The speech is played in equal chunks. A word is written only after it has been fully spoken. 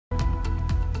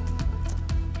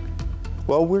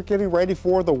Well, we're getting ready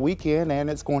for the weekend, and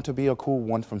it's going to be a cool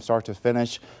one from start to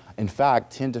finish. In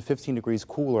fact, 10 to 15 degrees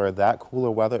cooler. That cooler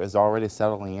weather is already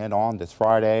settling in on this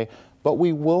Friday, but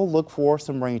we will look for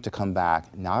some rain to come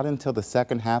back. Not until the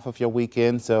second half of your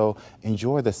weekend, so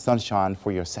enjoy the sunshine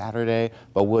for your Saturday,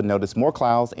 but we'll notice more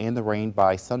clouds and the rain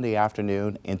by Sunday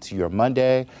afternoon into your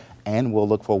Monday. And we'll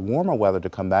look for warmer weather to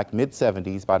come back,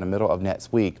 mid-70s by the middle of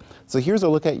next week. So here's a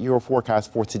look at your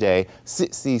forecast for today.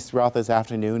 60s throughout this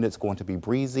afternoon. It's going to be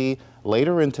breezy.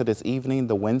 Later into this evening,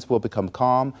 the winds will become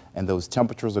calm and those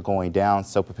temperatures are going down.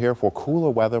 So prepare for cooler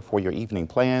weather for your evening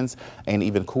plans and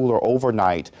even cooler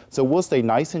overnight. So we'll stay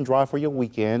nice and dry for your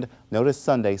weekend. Notice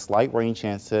Sunday, slight rain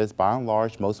chances. By and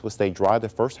large, most will stay dry the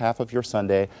first half of your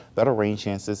Sunday. Better rain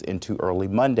chances into early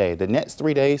Monday. The next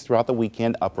 3 days throughout the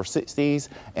weekend, upper 60s,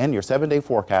 and your 7-day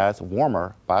forecast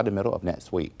warmer by the middle of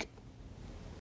next week.